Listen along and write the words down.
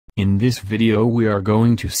In this video we are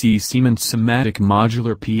going to see Siemens SIMATIC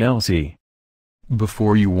Modular PLC.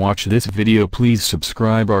 Before you watch this video, please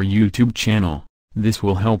subscribe our YouTube channel. This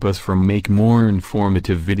will help us make more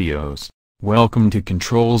informative videos. Welcome to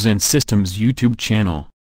Controls and Systems YouTube channel.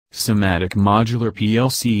 SIMATIC Modular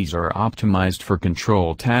PLCs are optimized for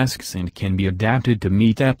control tasks and can be adapted to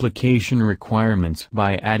meet application requirements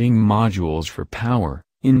by adding modules for power,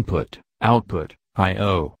 input, output,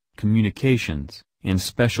 I/O, communications, and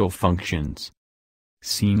special functions.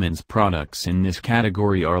 Siemens products in this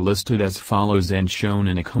category are listed as follows and shown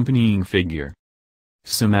in accompanying figure.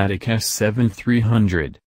 SIMATIC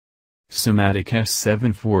S7-300, SIMATIC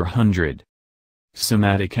S7-400,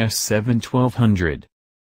 SIMATIC S7-1200,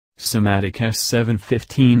 SIMATIC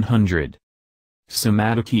S7-1500,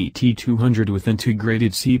 SIMATIC ET200 with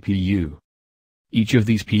integrated CPU. Each of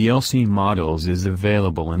these PLC models is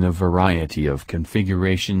available in a variety of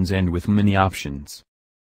configurations and with many options.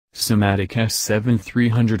 SIMATIC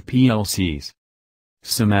S7-300 PLCs.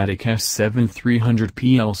 SIMATIC S7-300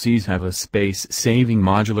 PLCs have a space-saving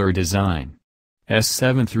modular design.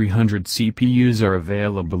 S7-300 CPUs are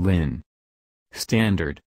available in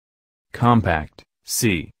Standard, Compact,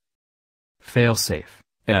 C, Failsafe,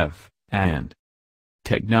 F, and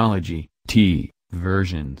Technology, T,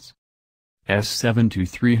 versions.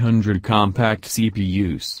 S7-300 Compact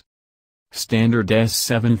CPUs. Standard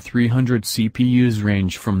S7-300 CPUs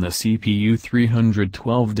range from the CPU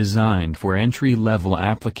 312 designed for entry-level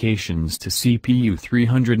applications to CPU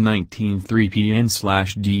 319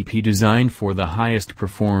 3PN/DP designed for the highest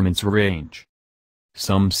performance range.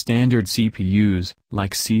 Some standard CPUs,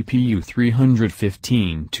 like CPU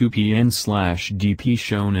 315 2PN/DP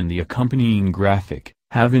shown in the accompanying graphic,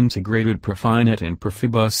 have integrated Profinet and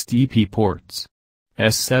Profibus DP ports.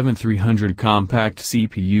 S7-300 compact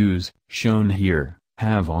CPUs, shown here,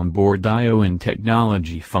 have onboard I/O and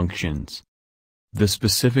technology functions. The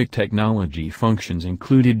specific technology functions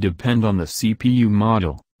included depend on the CPU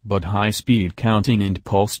model, but high-speed counting and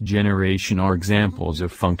pulse generation are examples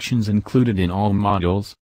of functions included in all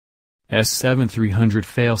models. S7-300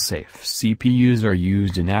 failsafe CPUs are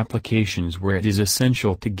used in applications where it is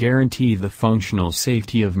essential to guarantee the functional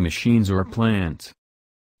safety of machines or plants.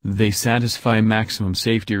 They satisfy maximum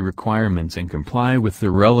safety requirements and comply with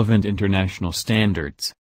the relevant international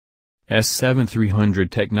standards.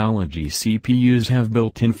 S7-300 technology CPUs have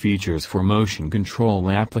built-in features for motion control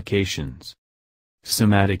applications.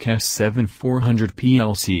 SIMATIC S7-400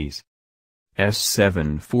 PLCs.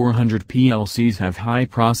 S7-400 PLCs have high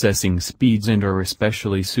processing speeds and are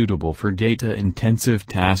especially suitable for data-intensive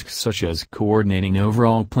tasks such as coordinating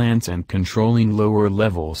overall plants and controlling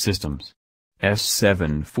lower-level systems.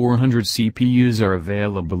 S7-400 CPUs are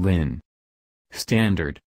available in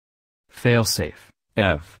Standard, Failsafe,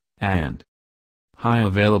 F, and High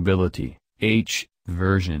Availability, H,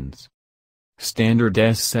 versions. Standard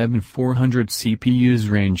S7-400 CPUs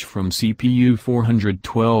range from CPU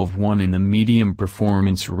 412-1 in the medium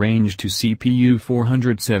performance range to CPU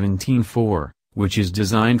 417-4, which is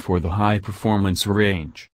designed for the high performance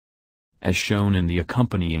range. As shown in the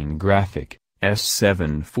accompanying graphic,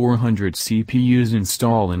 S7-400 CPUs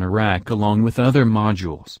install in a rack along with other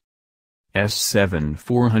modules.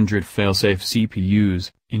 S7-400 failsafe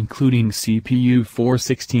CPUs, including CPU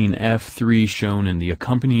 416F3 shown in the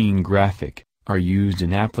accompanying graphic, are used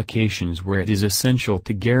in applications where it is essential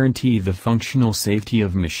to guarantee the functional safety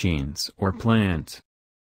of machines or plants.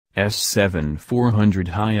 S7-400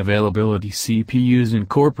 high-availability CPUs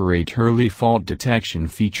incorporate early fault detection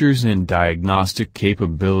features and diagnostic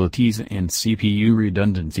capabilities and CPU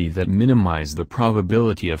redundancy that minimize the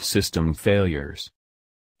probability of system failures.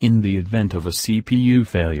 In the event of a CPU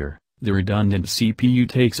failure, the redundant CPU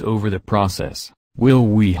takes over the process.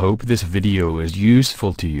 We hope this video is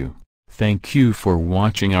useful to you. Thank you for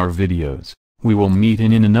watching our videos. We will meet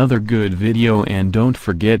in another good video and don't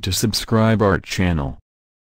forget to subscribe our channel.